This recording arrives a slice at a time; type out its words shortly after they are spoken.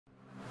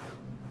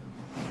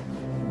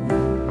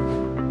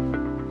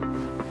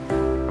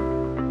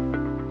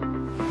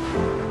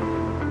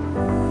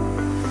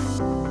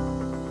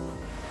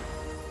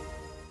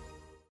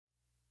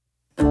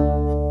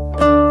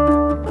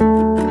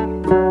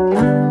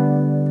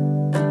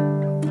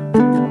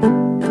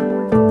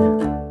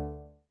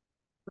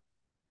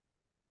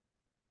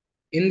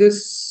In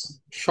this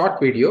short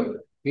video,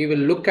 we will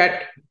look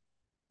at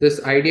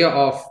this idea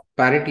of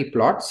parity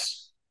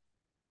plots.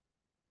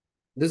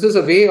 This is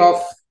a way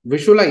of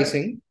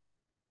visualizing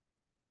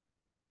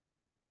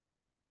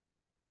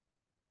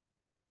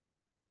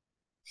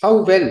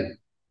how well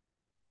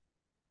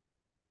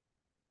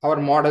our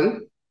model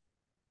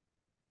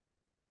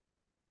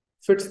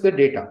fits the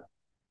data.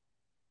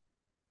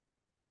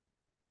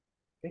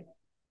 Okay.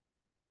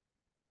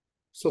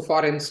 So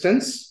for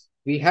instance,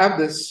 we have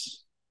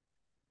this,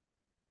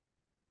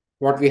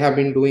 what we have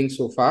been doing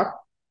so far.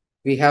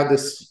 We have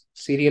this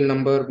serial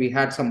number, we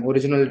had some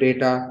original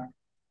data,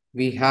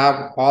 we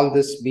have all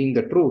this being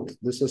the truth.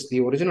 This is the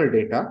original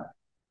data.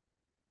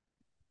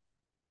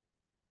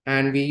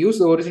 And we use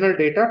the original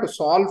data to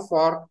solve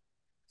for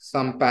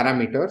some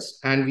parameters,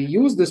 and we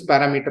use this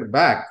parameter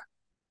back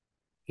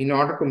in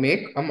order to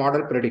make a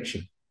model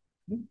prediction.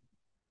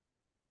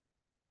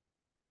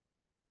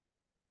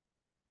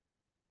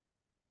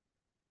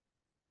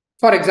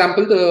 For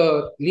example,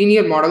 the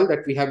linear model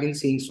that we have been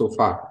seeing so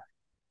far.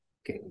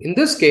 Okay. In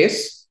this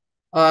case,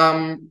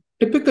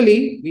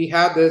 typically we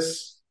have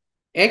this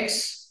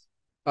x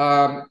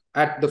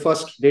at the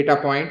first data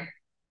point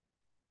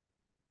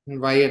and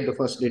y at the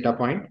first data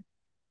point.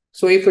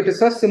 So if it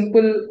is a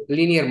simple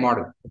linear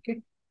model,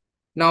 okay.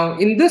 Now,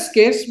 in this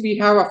case, we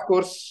have, of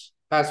course,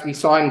 as we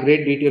saw in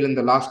great detail in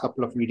the last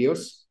couple of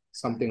videos,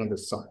 something on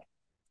this sort.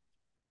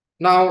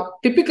 Now,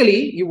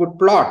 typically, you would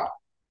plot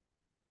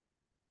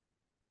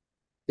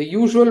the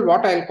usual,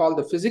 what I'll call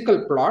the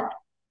physical plot,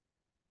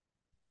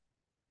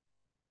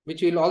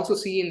 which we'll also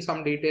see in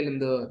some detail in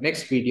the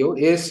next video,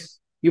 is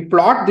you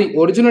plot the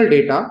original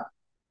data.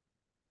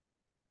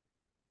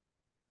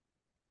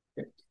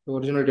 Okay. The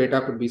original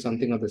data could be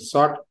something of this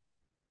sort.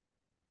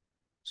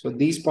 So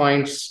these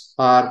points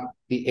are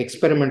the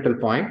experimental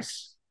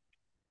points.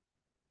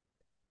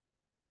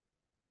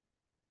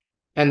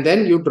 And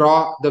then you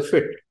draw the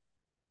fit.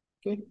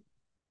 Okay.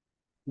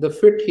 The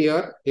fit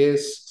here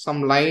is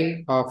some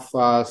line of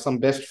some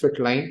best fit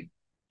line.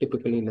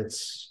 Typically,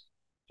 let's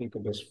take a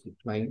best fit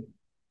line.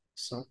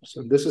 So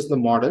this is the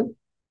model.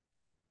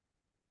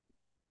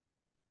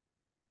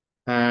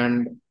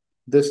 And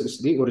this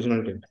is the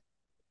original data,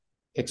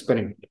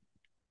 experiment.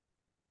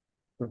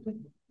 Okay.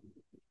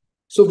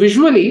 So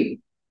visually,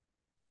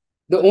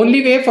 the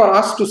only way for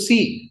us to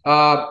see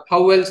how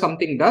well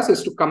something does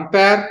is to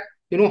compare,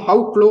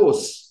 how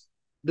close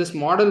this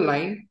model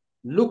line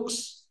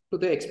looks to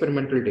the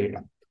experimental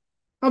data.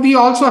 Now, we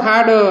also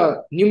had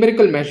a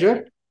numerical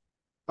measure,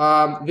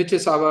 which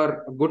is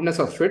our goodness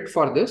of fit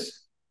for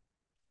this.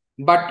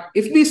 But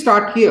if we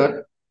start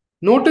here,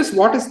 notice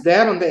what is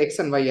there on the x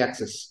and y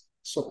axis.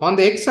 So on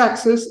the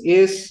x-axis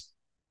is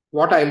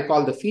what I will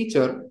call the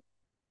feature,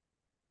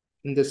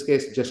 in this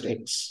case, just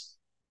x,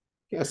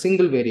 okay, a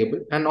single variable.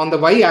 And on the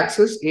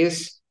y-axis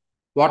is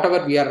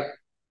whatever we are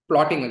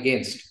plotting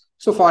against.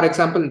 So for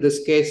example, in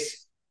this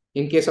case,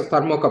 in case of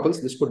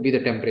thermocouples, this could be the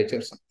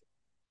temperature.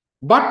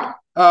 But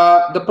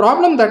the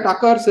problem that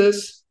occurs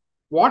is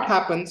what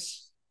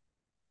happens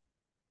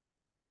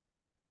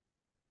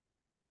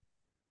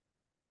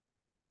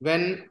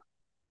when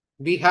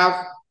we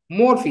have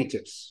more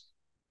features.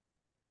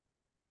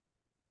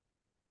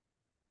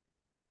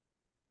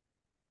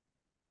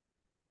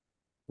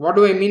 What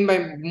do I mean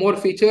by more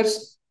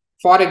features?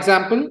 For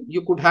example,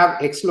 you could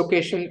have x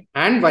location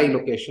and y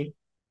location.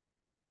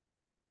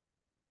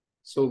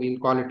 So we'll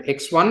call it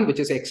x1, which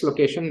is x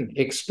location,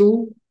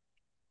 x2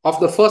 of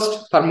the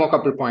first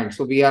thermocouple point.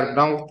 So we are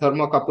now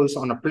thermocouples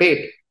on a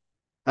plate,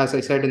 as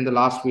I said in the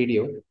last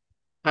video.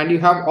 And you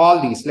have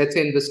all these. Let's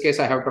say in this case,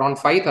 I have drawn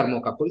 5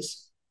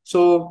 thermocouples.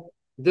 So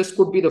this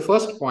could be the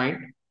first point.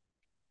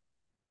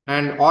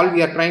 And all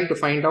we are trying to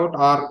find out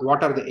are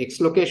what are the x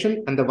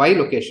location and the y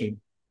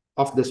location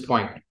of this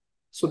point.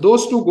 So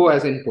those two go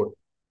as input.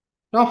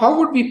 Now, how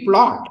would we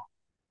plot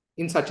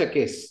in such a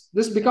case?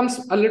 This becomes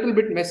a little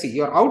bit messy.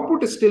 Your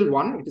output is still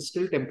 1, it is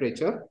still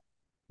temperature,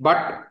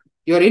 but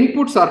your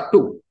inputs are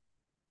 2.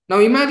 Now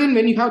imagine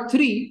when you have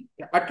 3,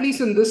 at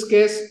least in this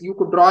case, you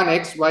could draw an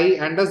x, y,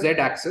 and a z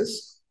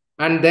axis,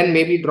 and then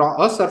maybe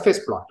draw a surface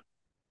plot.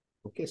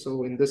 Okay,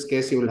 so in this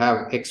case, you will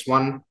have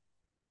x1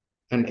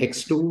 and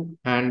x2,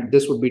 and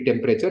this would be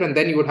temperature, and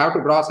then you would have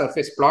to draw a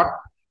surface plot.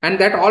 And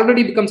that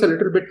already becomes a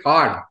little bit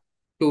hard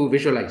to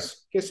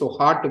visualize. Okay, so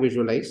hard to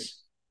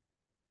visualize.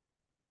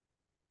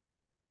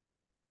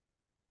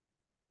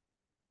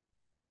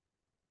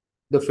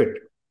 The fit.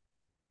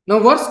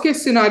 Now, worst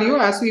case scenario,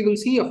 as we will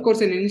see, of course,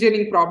 in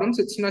engineering problems,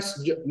 it's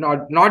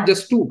not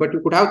just 2, but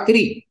you could have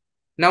 3.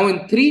 Now,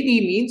 in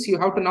 3D means you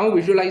have to now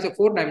visualize a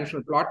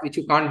 4-dimensional plot, which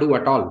you can't do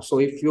at all. So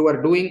if you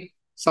are doing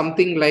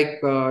something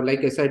like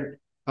I said,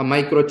 a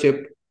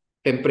microchip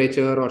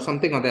temperature or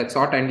something of that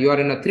sort, and you are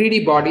in a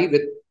 3D body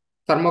with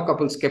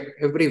thermocouples kept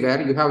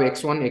everywhere, you have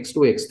x1, x2,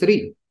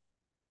 x3.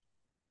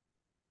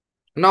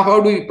 Now,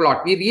 how do we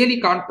plot? We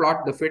really can't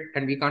plot the fit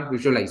and we can't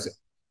visualize it.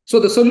 So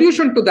the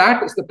solution to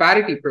that is the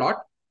parity plot.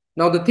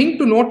 Now, the thing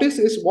to notice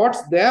is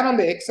what's there on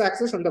the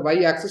x-axis and the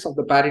y-axis of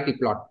the parity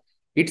plot.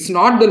 It's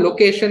not the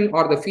location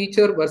or the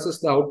feature versus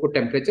the output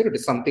temperature. It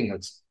is something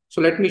else.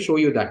 So let me show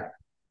you that.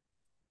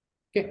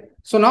 Okay.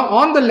 So now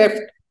on the left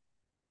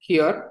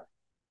here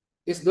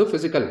is the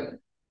physical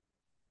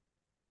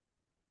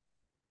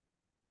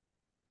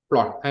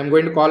plot. I'm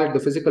going to call it the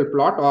physical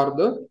plot or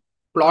the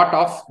plot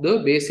of the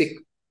basic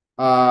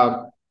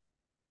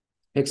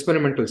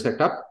experimental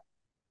setup.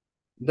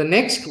 The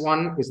next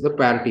one is the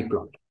parity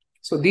plot.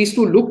 So these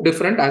two look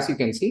different, as you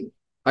can see.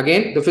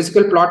 Again, the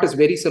physical plot is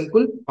very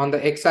simple. On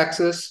the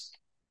x-axis,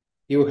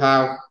 you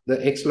have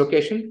the x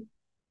location.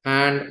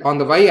 And on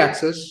the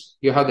y-axis,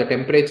 you have the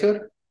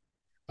temperature.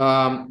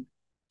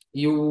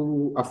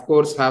 You, of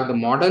course, have the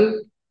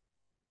model.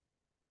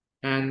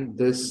 And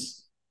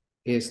this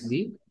is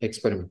the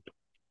experiment.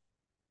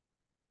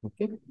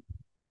 Okay.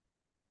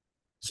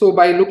 So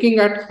by looking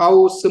at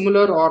how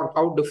similar or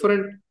how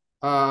different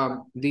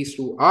these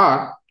two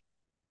are,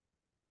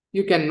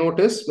 you can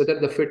notice whether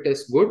the fit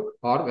is good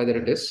or whether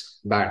it is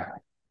bad.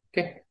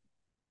 Okay.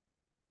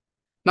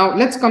 Now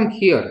let's come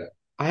here.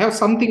 I have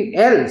something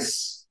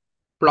else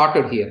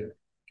plotted here.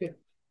 Okay.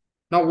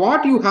 Now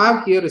what you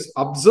have here is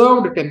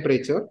observed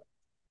temperature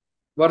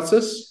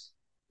versus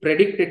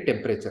predicted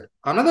temperature.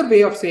 Another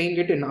way of saying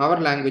it in our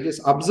language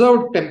is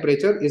observed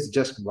temperature is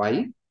just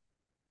y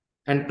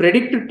and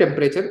predicted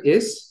temperature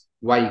is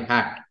y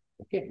hat.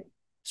 Okay.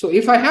 So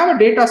if I have a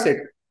data set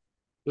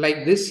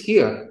like this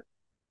here,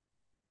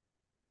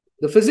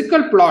 the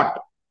physical plot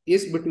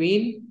is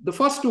between the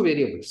first two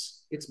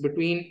variables. It's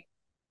between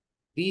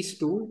these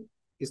two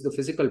is the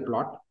physical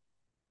plot.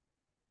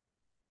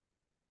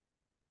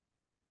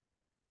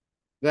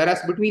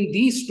 Whereas between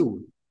these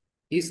two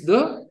is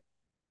the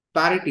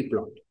parity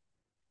plot.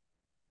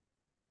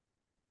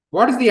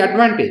 What is the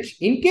advantage?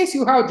 In case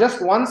you have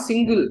just one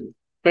single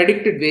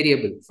predicted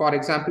variable, for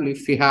example,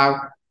 if you have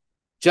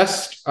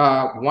just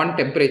one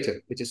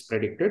temperature which is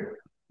predicted,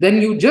 then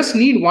you just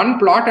need one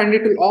plot and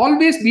it will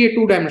always be a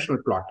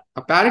two-dimensional plot.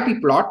 A parity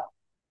plot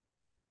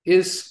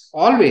is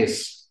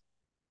always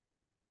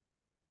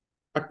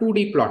a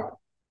 2D plot.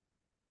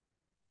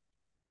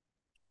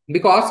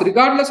 Because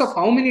regardless of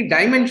how many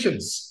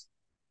dimensions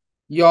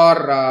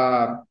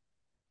your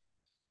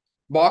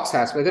box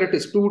has, whether it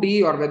is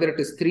 2D or whether it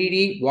is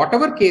 3D,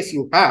 whatever case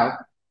you have,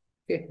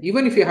 okay,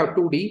 even if you have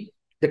 2D,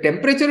 the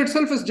temperature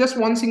itself is just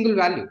one single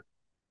value.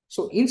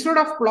 So instead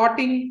of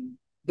plotting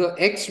the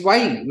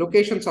XY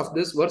locations of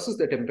this versus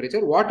the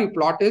temperature, what you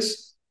plot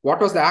is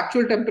what was the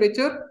actual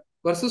temperature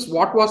versus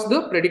what was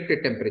the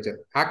predicted temperature.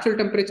 Actual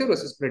temperature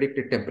versus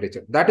predicted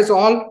temperature. That is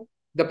all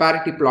the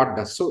parity plot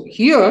does. So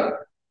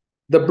here,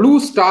 the blue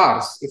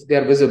stars, if they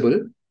are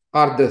visible,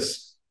 are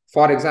this.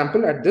 For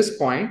example, at this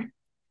point,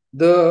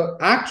 the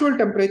actual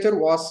temperature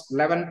was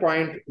 11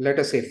 point, let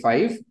us say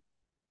 5,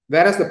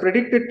 whereas the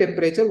predicted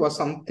temperature was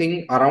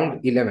something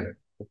around 11.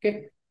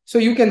 Okay. So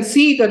you can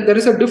see that there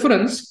is a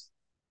difference,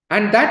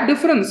 and that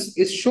difference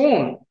is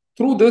shown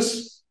through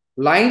this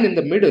line in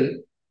the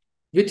middle,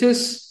 which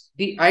is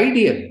the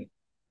ideal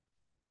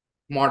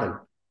model.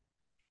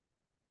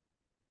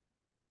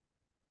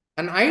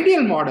 An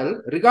ideal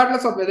model,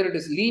 regardless of whether it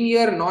is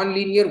linear,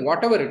 non-linear,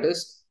 whatever it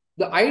is,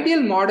 the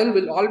ideal model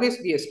will always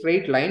be a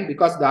straight line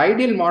because the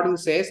ideal model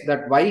says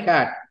that y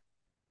hat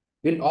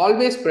will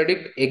always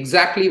predict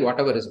exactly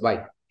whatever is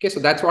y. Okay, so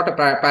that's what a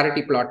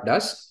parity plot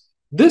does.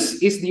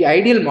 This is the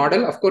ideal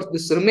model. Of course,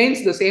 this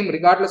remains the same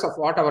regardless of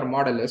what our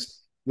model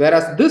is,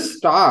 whereas this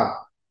star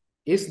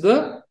is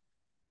the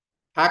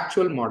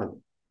actual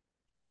model.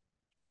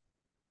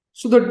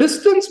 So the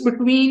distance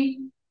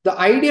between the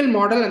ideal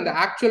model and the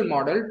actual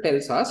model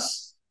tells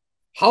us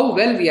how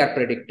well we are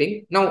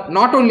predicting. Now,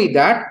 not only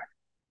that,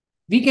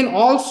 we can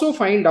also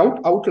find out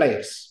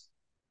outliers.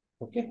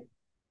 Okay.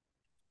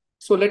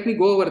 So let me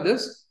go over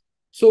this.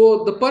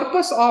 So the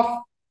purpose of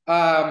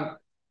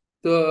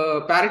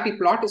the parity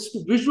plot is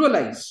to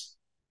visualize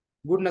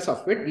goodness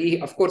of fit.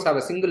 We, of course, have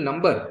a single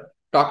number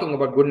talking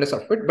about goodness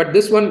of fit, but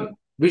this one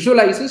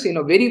visualizes in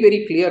a very,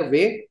 very clear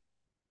way.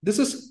 This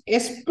is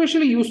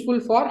especially useful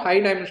for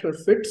high-dimensional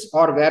fits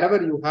or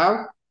wherever you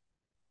have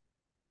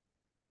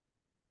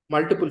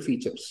multiple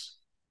features.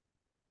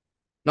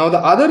 Now, the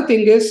other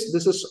thing is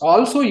this is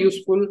also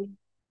useful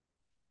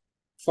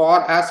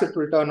for, as it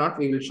will turn out,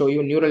 we will show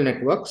you neural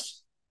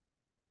networks.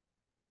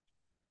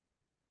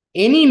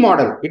 Any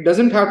model, it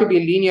doesn't have to be a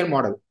linear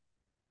model.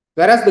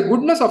 Whereas the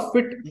goodness of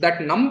fit,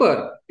 that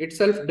number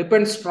itself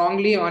depends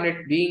strongly on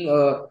it being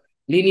a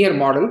linear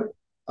model,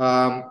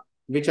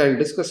 which I'll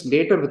discuss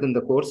later within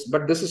the course.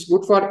 But this is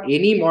good for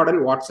any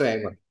model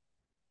whatsoever.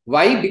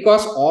 Why?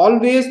 Because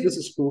always this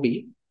is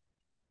 2D.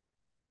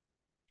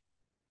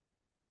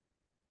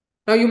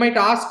 Now you might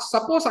ask,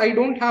 suppose I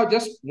don't have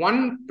just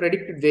one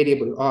predicted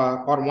variable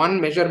or one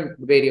measure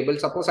variable.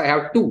 Suppose I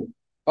have two,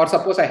 or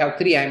suppose I have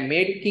three. I'm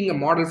making a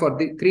model for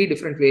the three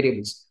different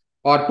variables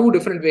or two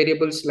different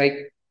variables like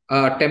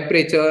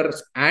temperature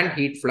and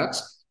heat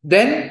flux.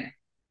 Then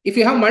if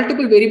you have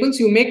multiple variables,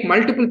 you make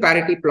multiple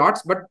parity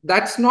plots, but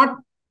that's not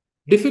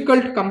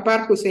difficult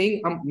compared to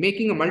saying I'm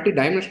making a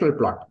multi-dimensional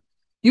plot.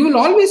 You will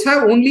always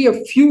have only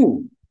a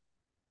few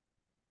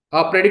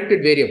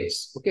predicted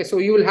variables. Okay, so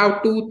you will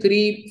have 2,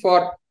 3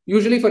 for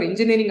usually for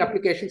engineering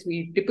applications,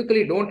 we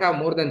typically don't have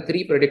more than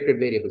 3 predicted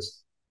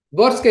variables.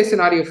 Worst case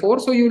scenario 4.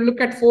 So you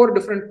look at 4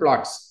 different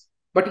plots,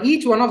 but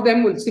each one of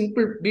them will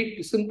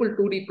be simple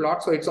 2D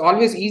plot. So it's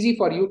always easy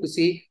for you to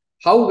see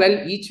how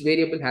well each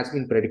variable has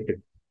been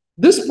predicted.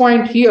 This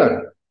point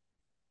here,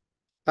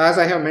 as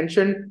I have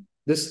mentioned,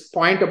 this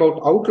point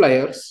about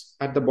outliers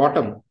at the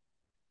bottom,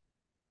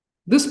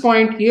 this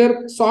point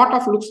here sort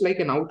of looks like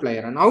an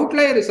outlier. An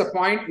outlier is a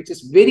point which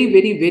is very,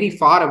 very, very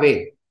far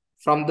away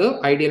from the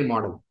ideal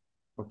model.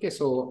 Okay,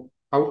 so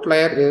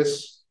outlier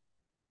is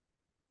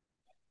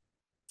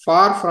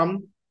far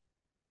from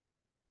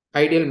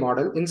ideal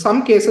model. In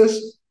some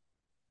cases,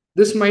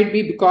 this might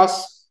be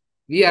because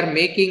we are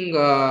making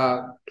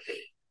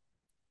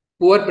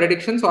poor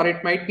predictions, or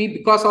it might be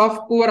because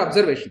of poor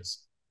observations.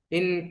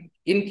 In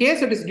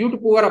case it is due to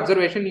poor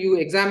observation, you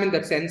examine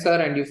that sensor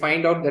and you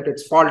find out that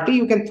it's faulty,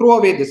 you can throw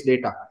away this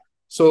data.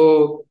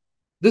 So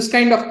this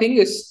kind of thing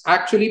is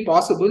actually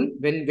possible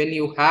when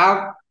you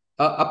have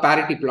a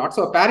parity plot.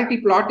 So a parity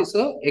plot is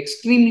a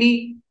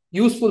extremely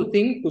useful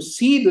thing to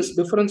see this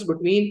difference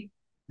between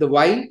the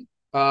y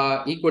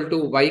equal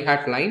to y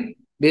hat line,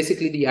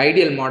 basically the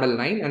ideal model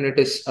line, and it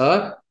is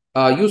a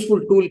useful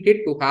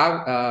toolkit to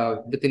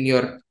have within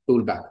your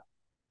tool bag.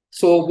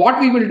 So what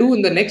we will do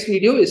in the next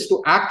video is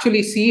to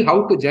actually see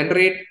how to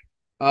generate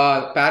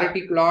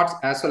parity plots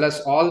as well as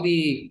all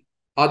the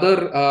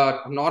other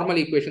normal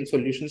equation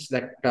solutions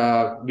that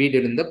we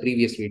did in the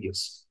previous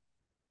videos.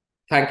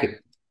 Thank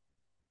you.